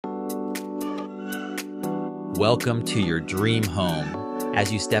Welcome to your dream home.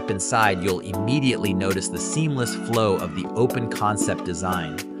 As you step inside, you'll immediately notice the seamless flow of the open concept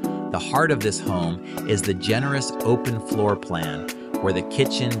design. The heart of this home is the generous open floor plan, where the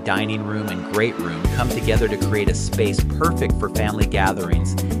kitchen, dining room, and great room come together to create a space perfect for family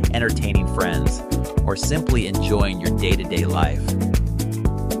gatherings, entertaining friends, or simply enjoying your day-to-day life.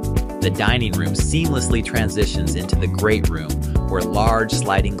 The dining room seamlessly transitions into the great room, where large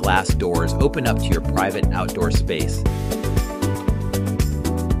sliding glass doors open up to your private outdoor space.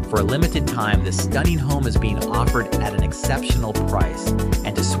 For a limited time, this stunning home is being offered at an exceptional price.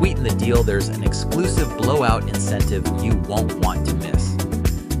 And to sweeten the deal, there's an exclusive blowout incentive you won't want to miss.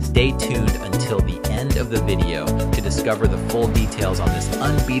 Stay tuned until the end of the video to discover the full details on this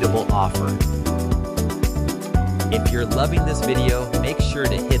unbeatable offer. If you're loving this video, make sure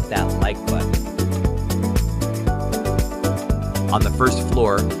to hit that like button. On the first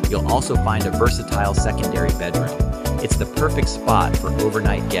floor, you'll also find a versatile secondary bedroom. It's the perfect spot for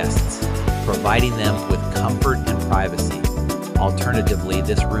overnight guests, providing them with comfort and privacy. Alternatively,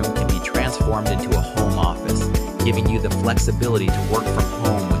 this room can be transformed into a home office, giving you the flexibility to work from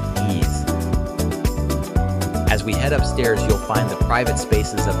home with ease. As we head upstairs, you'll find the private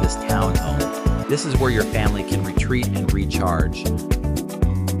spaces of this townhome. This is where your family can retreat and recharge.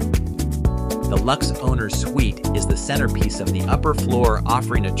 The Luxe Owner's Suite is the centerpiece of the upper floor,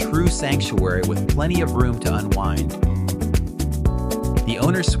 offering a true sanctuary with plenty of room to unwind. The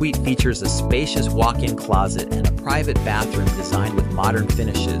Owner's Suite features a spacious walk-in closet and a private bathroom designed with modern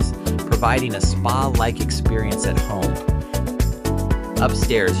finishes, providing a spa-like experience at home.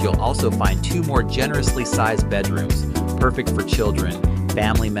 Upstairs, you'll also find two more generously sized bedrooms, perfect for children,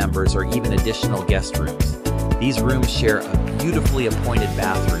 family members, or even additional guest rooms. These rooms share a beautifully appointed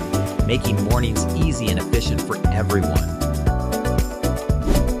bathroom, making mornings easy and efficient for everyone.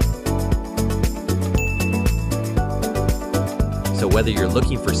 So whether you're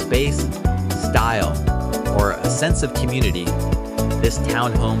looking for space, style, or a sense of community, this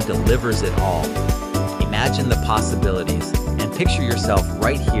townhome delivers it all. Imagine the possibilities and picture yourself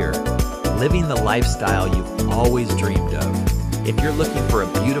right here, living the lifestyle you've always dreamed of. If you're looking for a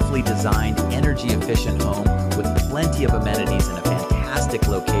beautifully designed, energy-efficient home with plenty of amenities and a fantastic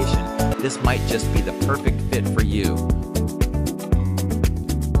location, this might just be the perfect fit for you.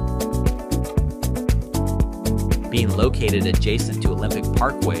 Being located adjacent to Olympic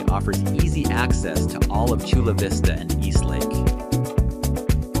Parkway offers easy access to all of Chula Vista and East Lake.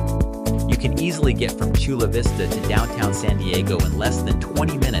 You can easily get from Chula Vista to downtown San Diego in less than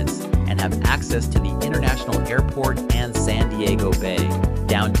 20 minutes and have access to the International Airport and San Diego Bay.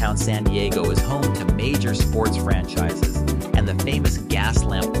 Downtown San Diego is home to major sports franchises and the famous gas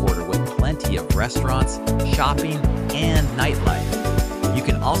lamp quarter with plenty of restaurants, shopping, and nightlife. You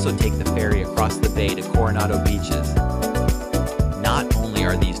can also take the ferry across the bay to Coronado Beaches. Not only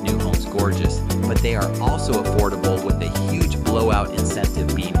are these new homes gorgeous, but they are also affordable with a huge blowout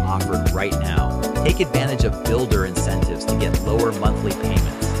incentive being offered right now. Take advantage of builder incentives to get lower monthly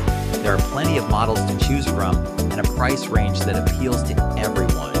payments. There are plenty of models to choose from and a price range that appeals to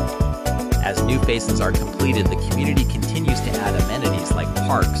everyone. As new phases are completed, the community continues to add amenities like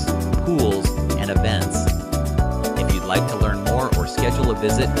parks, pools, and events. If you'd like to learn more or schedule a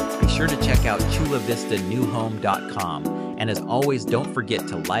visit, be sure to check out chulavistanewhome.com. And as always, don't forget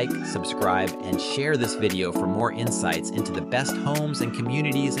to like, subscribe, and share this video for more insights into the best homes and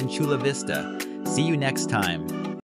communities in Chula Vista. See you next time.